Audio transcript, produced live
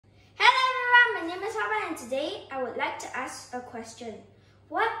Taba, and today I would like to ask a question.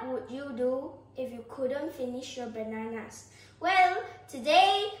 What would you do if you couldn't finish your bananas? Well,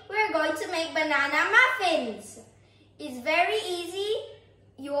 today we're going to make banana muffins. It's very easy.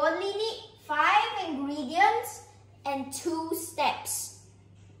 You only need 5 ingredients and 2 steps.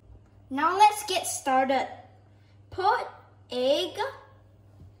 Now let's get started. Put egg,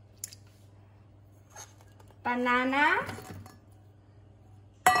 banana,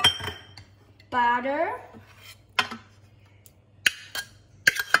 butter,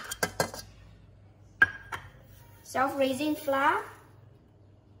 self-raising flour,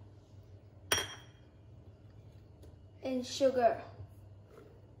 and sugar.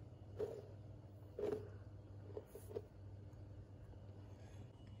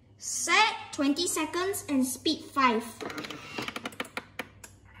 Set 20 seconds and speed 5.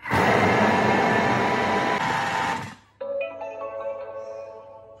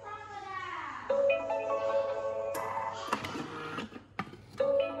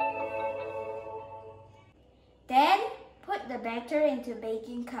 Then put the batter into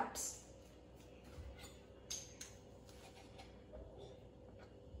baking cups.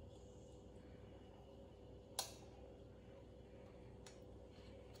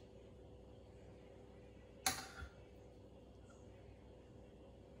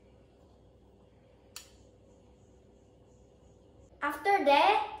 After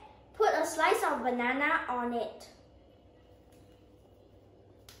that, put a slice of banana on it.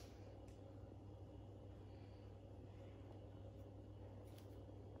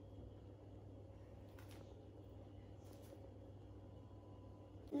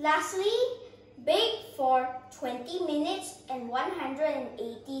 Lastly, bake for 20 minutes and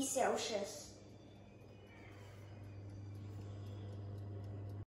 180 Celsius.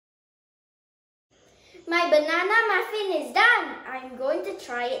 My banana muffin is done. I'm going to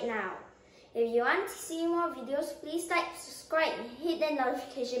try it now. If you want to see more videos, please like, subscribe, and hit the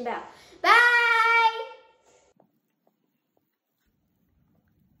notification bell. Bye!